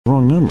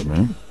Wrong number,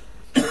 man.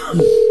 It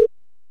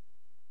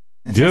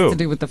has to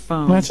do with the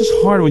phone. Man, it's just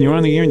hard when you're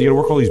on the air and you got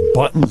to work all these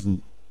buttons.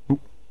 And...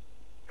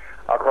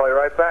 I'll call you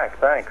right back.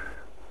 Thanks.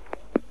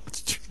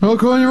 I'll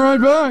call you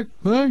right back.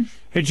 Thanks.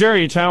 Hey,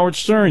 Jerry, it's Howard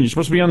Stern. You're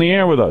supposed to be on the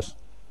air with us.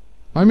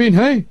 I mean,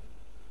 hey.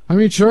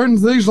 Certain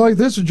things like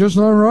this are just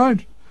not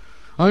right.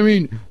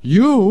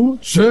 You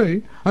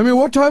say...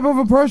 what type of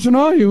a person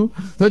are you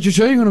that you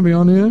say you're going to be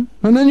on the air,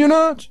 and then you're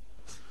not?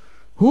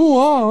 Who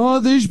are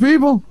these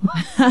people?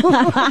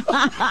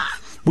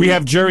 We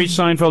have Jerry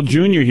Seinfeld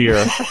Jr.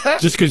 here,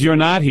 just because you're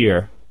not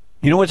here.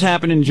 You know what's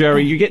happening,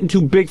 Jerry? You're getting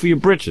too big for your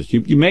britches.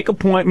 You make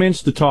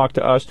appointments to talk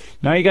to us.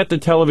 Now you got the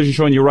television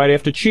show and you're right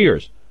after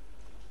Cheers.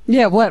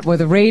 Yeah, what? Were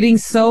the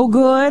ratings so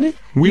good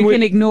you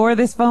can ignore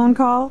this phone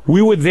call?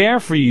 We were there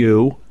for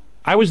you.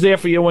 I was there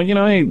for you when,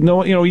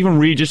 even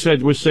Regis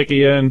said we're sick of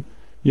you and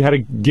you had a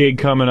gig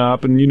coming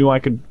up and you knew I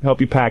could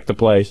help you pack the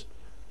place.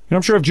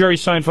 I'm sure if Jerry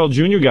Seinfeld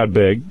Jr. got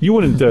big, you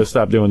wouldn't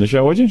stop doing the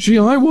show, would you? Gee,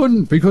 I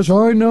wouldn't, because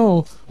I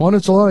know what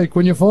it's like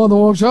when your father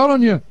walks out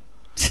on you.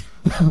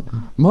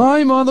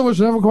 My mother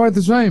was never quite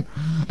the same.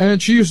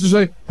 And she used to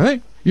say, hey,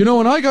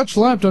 when I got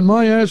slapped on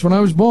my ass when I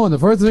was born, the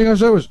first thing I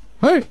said was,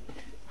 hey.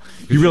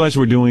 You realize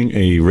we're doing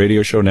a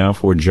radio show now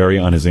for Jerry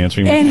on his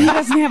answering machine? And he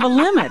doesn't have a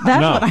limit.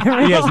 That's what I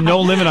realized. He has no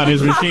limit on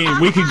his machine.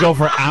 We could go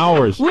for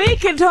hours. We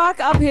could talk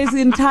up his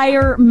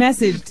entire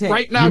message tape.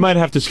 Right now, you might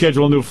have to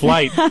schedule a new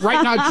flight.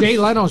 Right now, Jay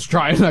Leno's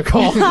trying to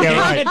call. Yeah,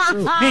 right.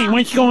 Hey,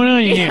 what's going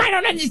on here? I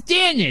don't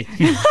understand it.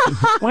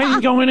 What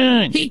is going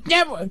on? He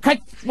never.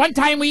 One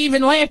time we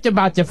even laughed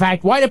about the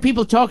fact, why do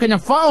people talk on the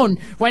phone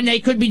when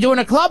they could be doing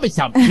a club or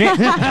something?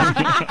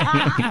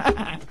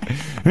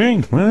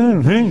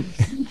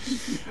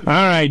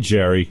 All right,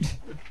 Jerry.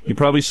 You're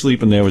probably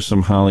sleeping there with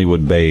some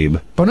Hollywood babe.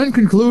 But in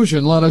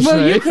conclusion, let us say...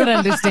 Well, you could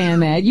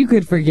understand that. You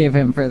could forgive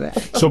him for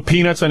that. So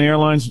peanuts on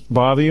airlines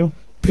bother you?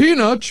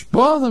 Peanuts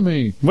bother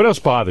me. What else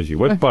bothers you?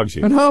 What bugs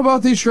you? And how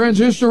about these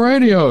transistor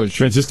radios?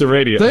 Transistor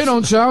radios. They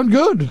don't sound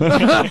good.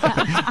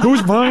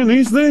 Who's buying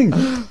these things?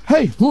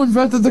 Hey, who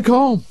invented the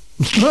comb?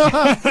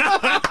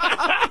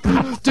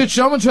 Did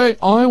someone say,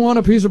 I want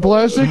a piece of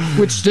plastic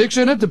with sticks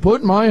in it to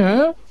put in my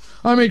hair?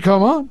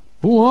 Come on.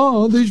 Who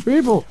are these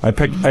people? I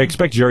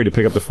expect Jerry to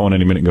pick up the phone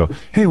any minute and go,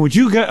 hey, would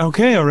you get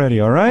okay already,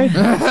 all right?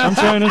 I'm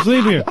trying to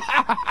sleep here.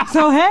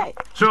 So, hey,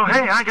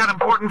 I got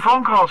important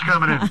phone calls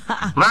coming in.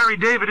 Larry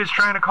David is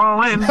trying to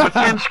call in with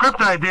 10 script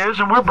ideas,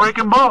 and we're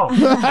breaking balls.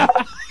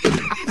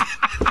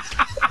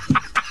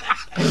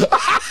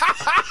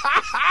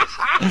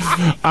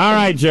 All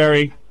right,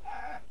 Jerry.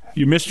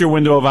 You missed your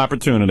window of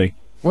opportunity.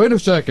 Wait a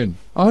second.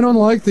 I don't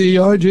like the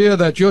idea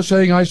that you're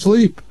saying I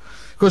sleep.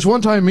 Because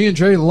one time me and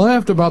Jay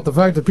laughed about the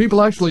fact that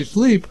people actually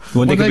sleep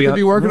when they could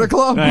be working a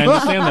club. I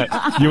understand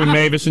that. You and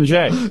Mavis and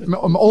Jay.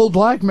 Old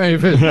black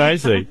Mavis. I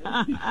see.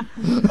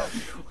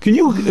 Can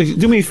you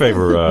do me a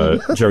favor,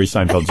 Jerry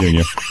Seinfeld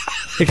Jr.?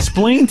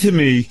 Explain to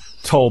me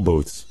toll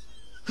booths.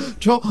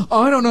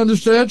 I don't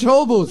understand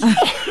toll booths.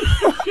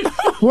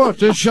 What,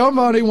 does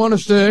somebody want to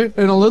stay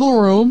in a little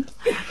room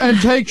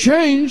and take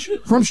change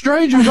from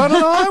strangers on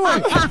an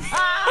highway?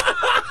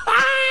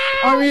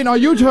 Are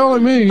you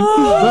telling me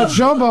that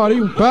somebody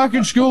back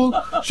in school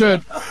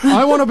said,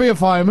 I want to be a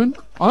fireman,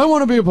 I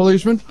want to be a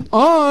policeman,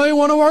 I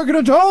want to work in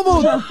a toll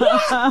booth.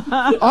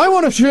 I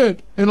want to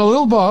sit in a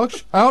little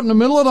box out in the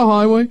middle of the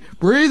highway,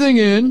 breathing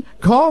in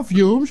car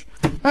fumes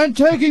and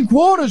taking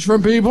quarters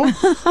from people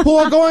who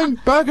are going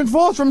back and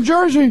forth from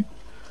Jersey.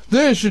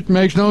 It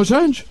makes no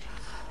sense.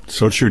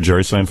 So true,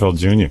 Jerry Seinfeld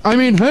Jr.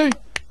 Hey.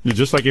 You're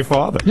just like your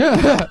father.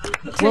 Yeah.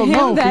 To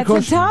him, that's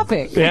a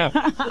topic. Yeah.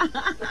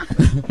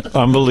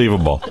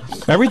 Unbelievable.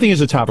 Everything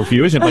is a topic for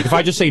you, isn't it? Like if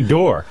I just say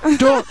door.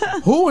 Door.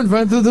 Who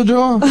invented the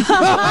door?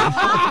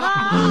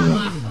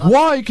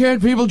 Why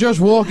can't people just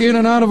walk in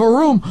and out of a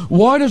room?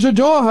 Why does a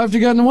door have to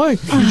get in the way?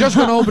 You're just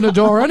going to open the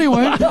door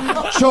anyway.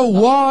 So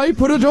why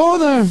put a door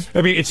there?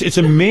 It's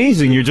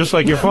amazing. You're just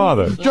like your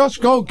father.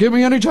 Just go. Give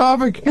me any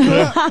topic.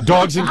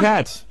 Dogs and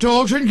cats.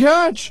 Dogs and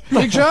cats.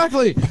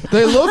 Exactly.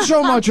 They look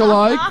so much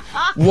alike.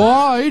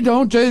 Why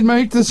don't they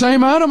make the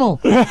same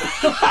animal?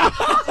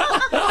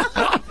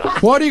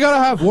 Why do you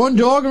gotta have one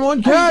dog and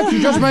one cat?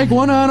 You just make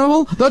one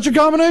animal. That's a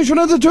combination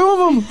of the two of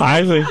them.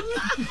 I see.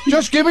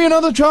 Just give me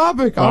another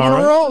topic. All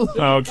right.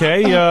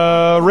 Okay,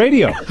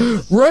 radio.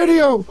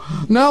 Radio.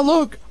 Now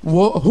look,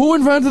 who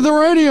invented the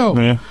radio?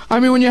 Yeah.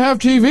 When you have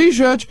TV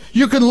sets,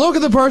 you can look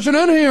at the person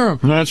and hear him.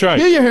 That's right.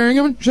 Here you're hearing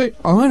him and say,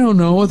 I don't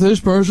know what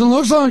this person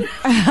looks like.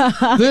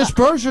 This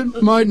person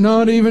might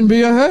not even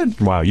be a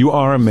head. Wow, you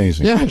are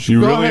amazing. Yes, you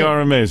really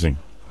are amazing.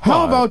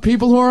 How about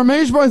people who are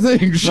amazed by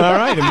things? All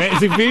right,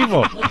 amazing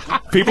people.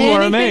 People who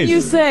are amazed. Anything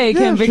you say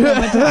can become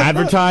a topic.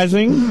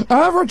 Advertising.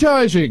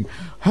 Advertising.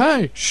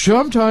 hey,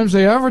 sometimes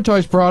they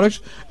advertise products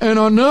and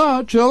are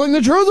not telling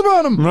the truth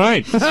about them.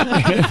 Right.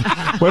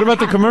 What about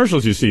the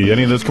commercials you see?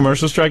 Any of those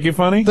commercials strike you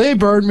funny? They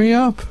burn me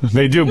up.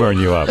 They do burn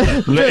you up.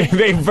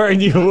 They burn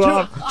you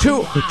up.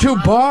 To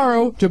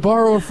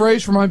borrow a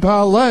phrase from my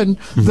pal Len,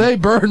 they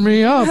burn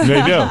me up.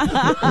 They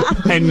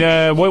do.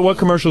 And what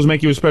commercials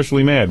make you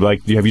especially mad?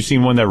 Like, have you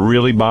seen one that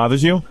really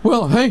bothers you?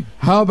 Well, hey,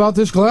 how about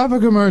this clapper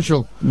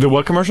commercial? The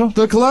what commercial?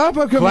 The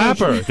clapper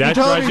commercial. Clapper. That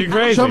drives you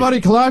crazy.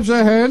 Somebody claps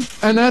their hand,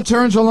 and that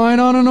turns the line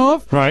on and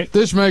off? Right.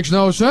 This makes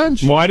no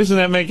sense. Why doesn't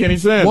that make any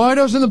sense? Why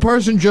doesn't the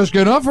person just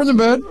get up from the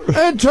bed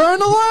and turn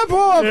the lamp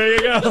off? There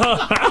you go.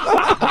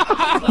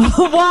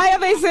 Why are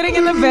they sitting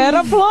in the bed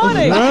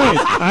applauding? Right.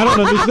 I don't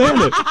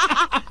understand it.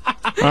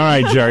 All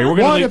right, Jerry. We're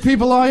Why gonna. do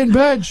people lie in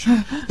beds?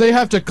 They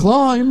have to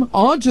climb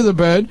onto the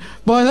bed.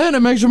 By then, it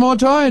makes them more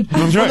tired.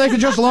 That's right. Or they could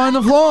just lie on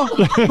the floor.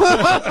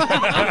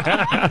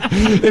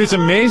 It's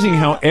amazing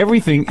how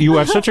everything. You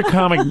have such a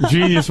comic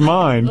genius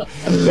mind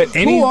that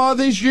any. Who are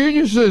these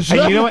geniuses?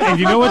 And you know what? And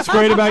you know what's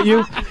great about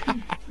you?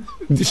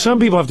 Some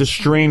people have to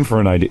strain for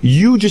an idea.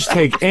 You just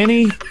take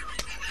anything.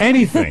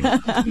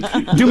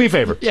 Do me a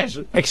favor. Yes.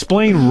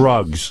 Explain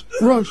rugs.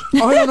 Rugs.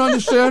 I don't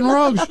understand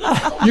rugs.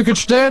 You could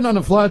stand on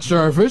a flat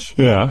surface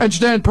and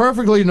stand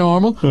perfectly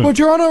normal, but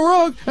you're on a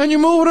rug and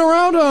you're moving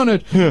around on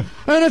it. And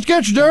it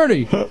gets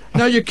dirty.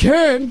 Now you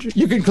can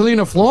clean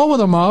a floor with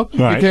a mop.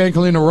 Right. You can't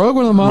clean a rug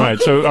with a mop. Right.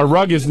 So a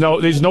rug there's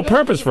no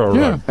purpose for a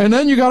rug. And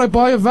then you got to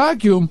buy a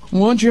vacuum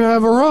once you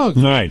have a rug.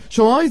 Right.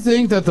 So I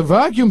think that the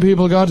vacuum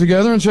people got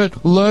together and said,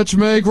 let's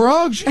make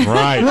rugs.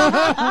 Right.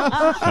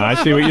 I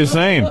see what you're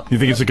saying. You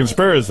think it's a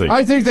conspiracy?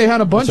 I think they had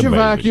a bunch of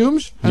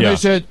vacuums, and they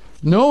said,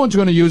 no one's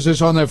going to use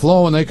this on their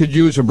floor when they could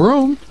use a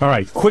broom. All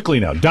right, quickly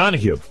now.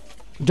 Donahue.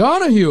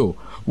 Donahue.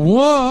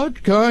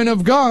 What kind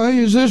of guy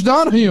is this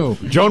Donahue?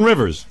 Joan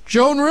Rivers.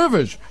 Joan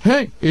Rivers.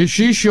 Hey, is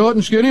she short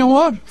and skinny or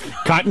what?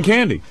 Cotton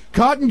Candy.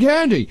 Cotton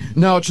Candy.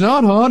 Now, it's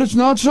not hard, it's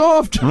not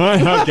soft.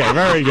 Right, okay,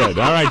 very good.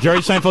 All right, Jerry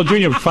Seinfeld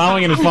Jr.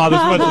 following in his father's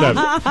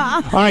footsteps.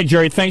 All right,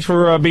 Jerry, thanks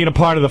for being a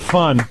part of the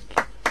fun.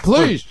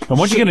 Please. And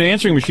once you get an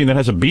answering machine that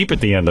has a beep at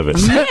the end of it.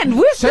 Man,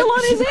 we're still on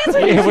his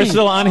answering machine. Yeah, we're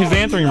still on his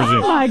answering machine.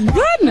 Oh, my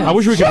goodness. I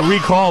wish we could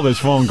recall this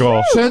phone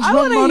call. Send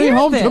some money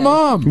home to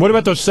Mom. What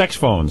about those sex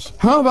phones?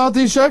 How about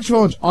these sex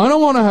phones? I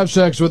don't want to have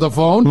sex with a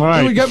phone.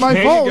 Right. Let me get my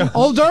There you phone go.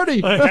 all dirty.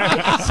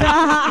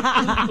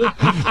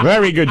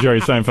 Very good,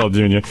 Jerry Seinfeld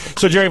Jr.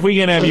 So, Jerry, if we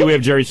can have you, we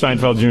have Jerry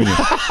Seinfeld Jr.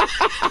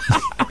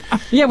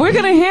 Yeah, we're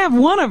going to have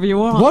one of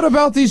you on. What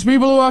about these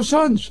people who have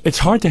sons? It's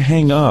hard to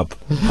hang up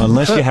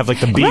unless you have, like,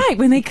 the beep. Right,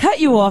 when they cut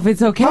you off,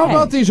 it's okay. How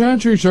about these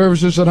answering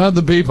services that have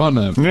the beep on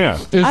them? Yeah.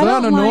 Is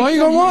that annoying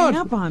or what?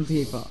 Up on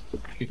people.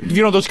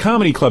 You know, those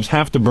comedy clubs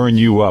have to burn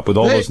you up with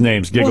all those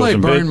names. Giggles they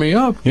and burn Bitch. me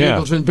up. Yeah.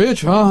 Giggles and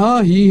Bitch. Ha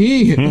ha,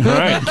 hee hee.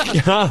 Right.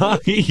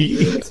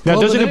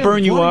 Now, doesn't it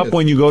burn you up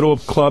when you go to a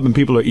club and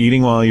people are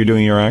eating while you're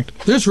doing your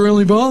act? This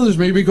really bothers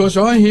me because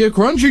I hear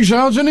crunching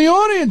sounds in the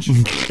audience.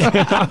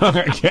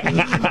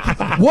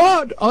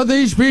 What are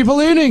these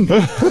people eating?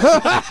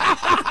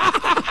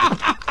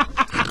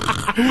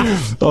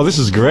 Oh, this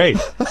is great.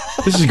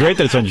 This is great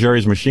that it's on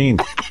Jerry's machine.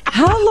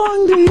 How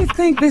long do you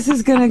think this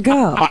is going to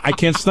go? I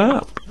can't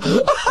stop.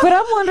 But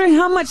I'm wondering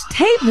how much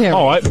tape there is.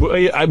 Oh,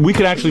 we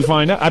could actually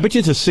find out. I bet you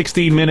it's a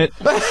 16-minute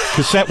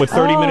cassette with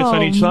 30 minutes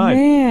on each side.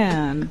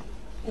 Man.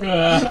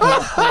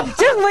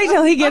 Just wait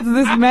till he gets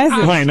this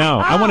message. I know.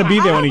 I want to be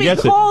there when he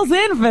gets He calls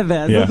in for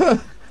this. Yeah.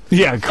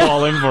 Yeah,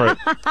 call in for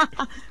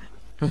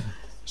it.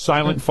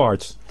 Silent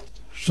farts.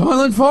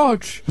 Silent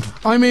farts.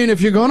 I mean,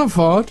 if you're gonna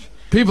fart,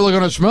 people are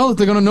gonna smell it.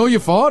 They're gonna know you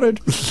farted.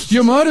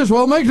 You might as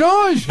well make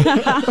noise.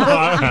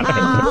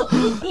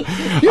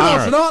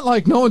 It's not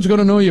like no one's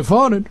gonna know you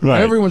farted.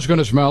 Right. Everyone's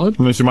gonna smell it.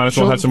 Unless you might as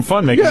well have some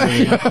fun making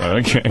it.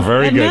 Okay,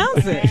 very good.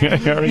 Announce it. Yeah,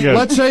 very good.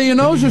 Let's say your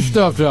nose is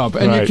stuffed up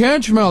and Right. you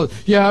can't smell it.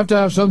 You have to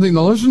have something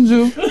to listen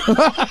to.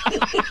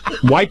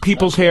 White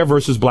people's hair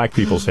versus black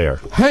people's hair.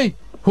 Hey,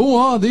 who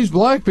are these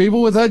black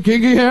people with that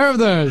kinky hair of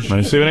theirs?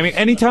 You see what I mean?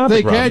 Any topic,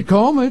 They Rob. can't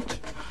comb it.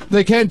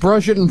 They can't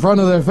brush it in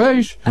front of their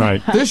face.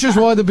 Right. This is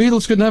why the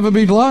Beatles could never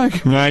be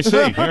black. I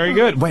see. Very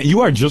good. Wait,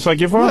 you are just like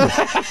your father.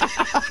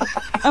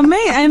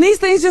 Amazing. And these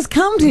things just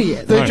come to you.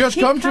 They Right. just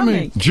Keep come to me.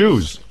 coming.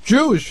 Jews.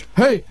 Jews.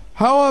 Hey,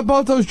 how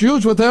about those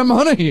Jews with their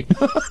money?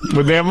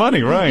 With their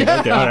money, right.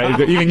 Okay, all right.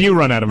 Even you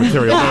run out of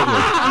material, don't you?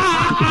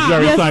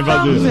 Jerry Yes, Seinfeld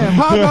some Jr.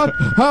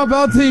 do. How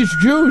about these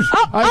Jews?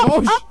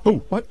 Oh,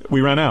 what?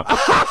 We ran out. We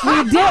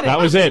did it. That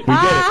was it. We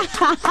did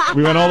it.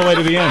 We went all the way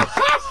to the end.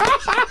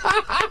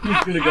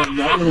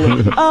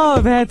 Oh,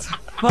 that's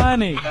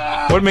funny.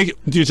 What make?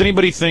 Does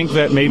anybody think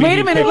that maybe? Wait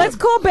you a minute. picked- Let's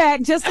call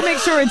back just to make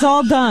sure it's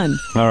all done.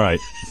 All right.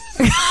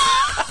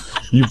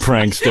 You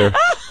prankster.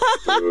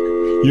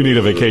 You need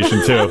a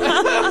vacation too.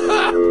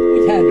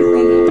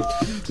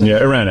 Yeah,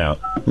 it ran out.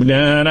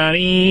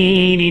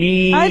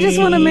 I just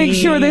want to make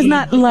sure there's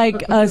not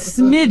like a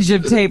smidge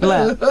of tape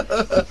left.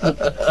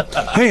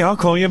 Hey, I'll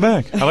call you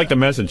back. I like the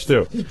message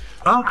too.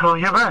 I'll call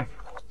you back.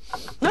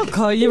 I'll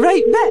call you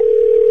right back.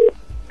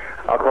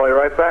 I'll call you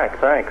right back.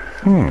 Thanks.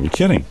 You're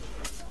kidding.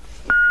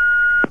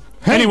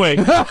 Anyway,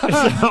 What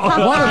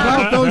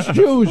about those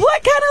Jews?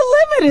 What kind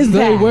of limit is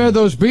They that? wear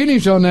those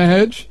beanies on their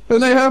heads,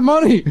 and they have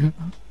money.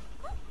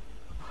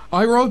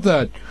 I wrote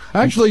that.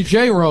 Actually,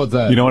 Jay wrote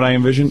that. you know what I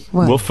envision?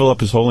 What? We'll fill up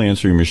his whole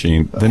answering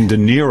machine. Then De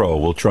Niro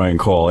will try and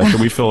call. After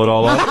we fill it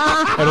all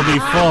up, it'll be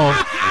full.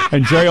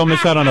 And Jerry will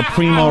miss out on a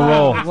primo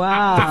role.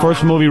 wow. The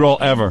first movie role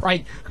ever.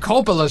 Right,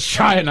 Coppola's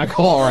trying to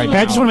call right Hey,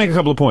 now. I just want to make a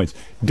couple of points.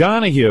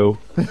 Donahue,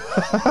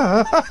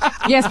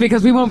 Yes,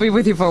 because we won't be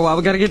with you for a while.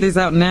 We got to get these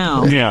out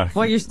now. Yeah.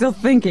 While you're still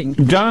thinking.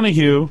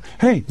 Donahue.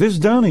 Hey, this is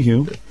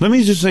Donahue. Let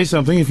me just say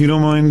something, if you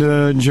don't mind,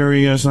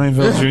 Jerry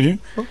Seinfeld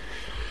Jr.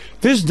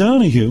 This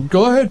Donahue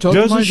Go ahead, talk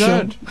to my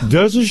dad.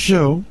 does a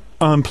show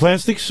on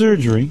plastic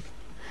surgery,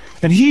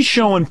 and he's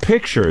showing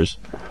pictures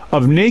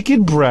of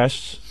naked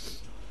breasts,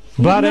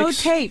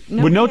 buttocks,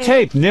 with no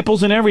tape,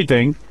 nipples and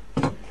everything,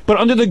 but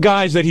under the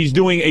guise that he's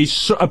doing a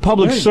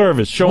public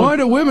service. Showing, Why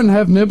do women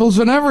have nipples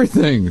and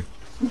everything?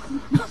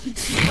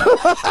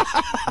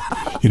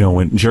 you know,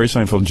 when Jerry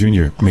Seinfeld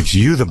Jr. makes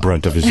you the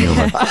brunt of his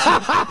humor,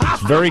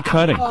 it's very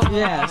cutting.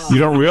 Yes. You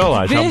don't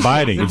realize how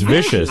biting. It's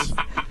vicious.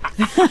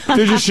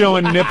 They're just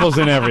showing nipples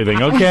and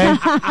everything, okay?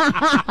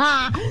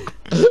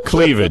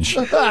 Cleavage.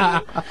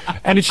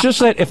 And it's just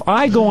that if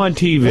I go on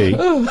TV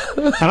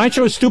and I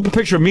show a stupid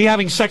picture of me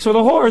having sex with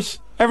a horse,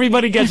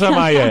 everybody gets on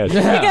my ass.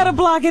 You got to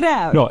block it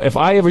out. No, if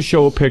I ever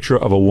show a picture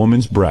of a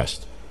woman's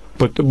breast,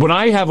 but when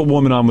I have a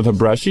woman on with her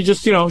breast, she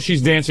just,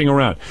 she's dancing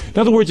around. In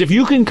other words, if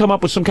you can come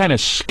up with some kind of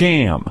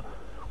scam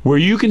where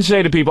you can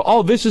say to people,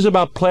 oh, this is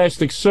about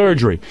plastic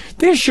surgery.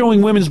 They're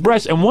showing women's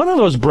breasts, and one of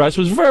those breasts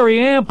was very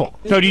ample.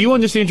 Now, do you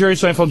understand, Jerry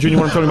Seinfeld Jr.,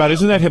 what I'm talking about?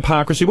 Isn't that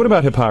hypocrisy? What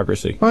about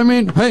hypocrisy? I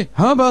mean, hey,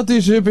 how about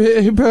these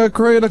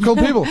hypocritical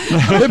people?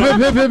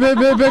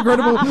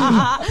 Hypocritical.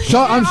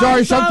 So, I'm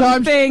sorry,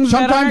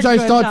 sometimes I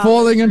start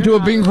falling into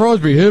a Bing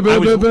Crosby.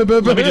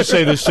 Let me just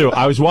say this, too.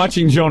 I was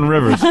watching Joan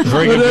Rivers.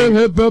 Very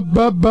good.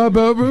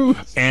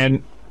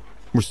 And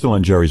we're still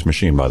on Jerry's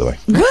machine, by the way.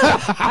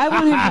 I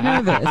want him to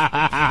know this.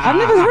 I've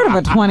never heard of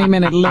a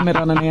 20-minute limit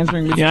on an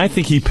answering machine. Yeah, I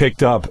think he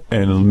picked up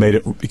and made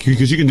it,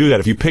 because you can do that.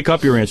 If you pick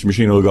up your answering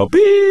machine, it'll go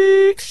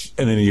beep,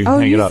 and then you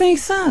hang it up. Oh, you think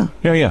so?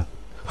 Yeah.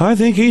 I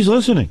think he's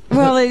listening.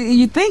 Well,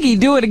 you'd think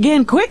he'd do it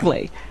again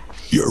quickly.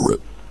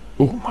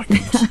 Oh, my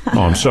goodness. Oh,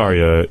 I'm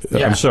sorry.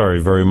 I'm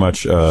sorry very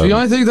much. See,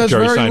 I think that's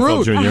Jerry very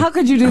Seinfeld rude. Jr. How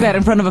could you do that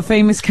in front of a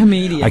famous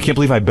comedian? I can't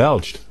believe I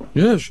belched.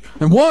 Yes.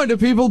 And why do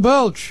people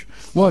belch?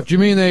 What, you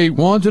mean they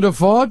wanted a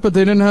fart, but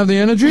they didn't have the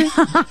energy?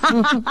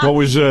 What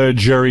was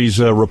Jerry's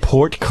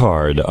report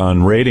card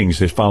on ratings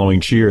following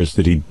Cheers?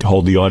 Did he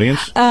hold the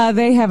audience?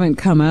 They haven't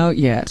come out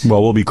yet.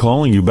 Well, we'll be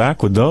calling you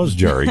back with those,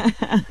 Jerry.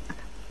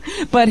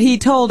 But he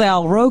told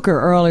Al Roker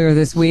earlier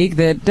this week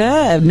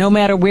that no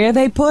matter where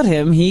they put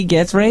him, he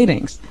gets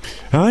ratings.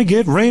 I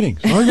get ratings.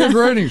 I get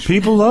ratings.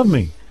 People love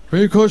me.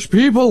 Because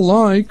people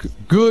like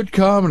good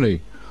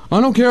comedy. I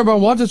don't care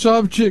about what the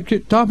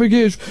topic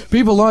is.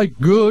 People like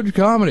good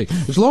comedy.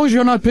 As long as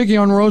you're not picking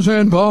on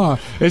Roseanne Barr.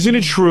 Isn't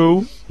it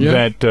true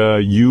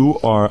that you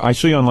are? I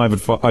saw you on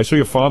Live at I saw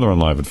your father on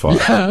Live at 5.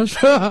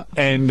 Yes.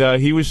 And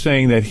he was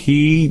saying that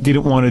he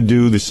didn't want to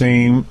do the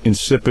same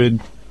insipid.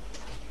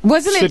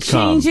 Wasn't it sitcom.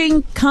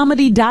 changing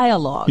comedy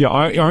dialogue? Yeah,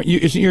 aren't you?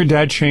 Isn't your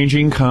dad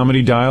changing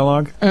comedy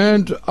dialogue?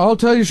 And I'll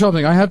tell you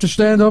something. I have to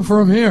stand up for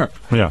him here.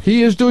 Yeah.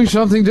 He is doing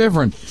something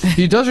different.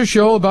 He does a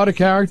show about a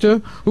character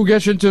who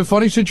gets into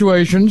funny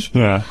situations.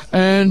 Yeah.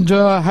 And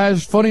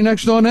has funny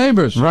next door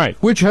neighbors. Right.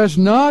 Which has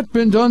not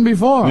been done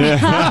before.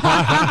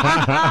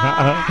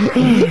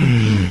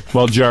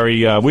 Well,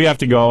 Jerry, we have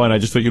to go, and I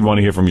just thought you'd want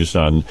to hear from your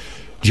son,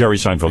 Jerry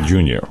Seinfeld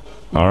Jr.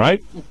 All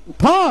right?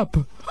 Pop!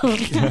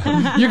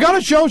 You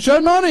gotta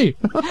send money!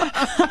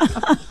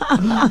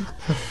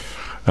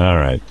 All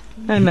right.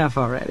 Enough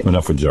already.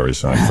 Enough with Jerry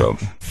Seinfeld.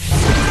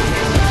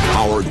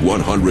 Howard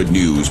 100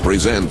 News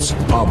presents a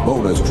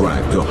bonus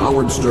track to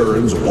Howard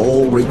Stern's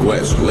All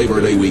Request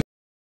Labor Day weekend.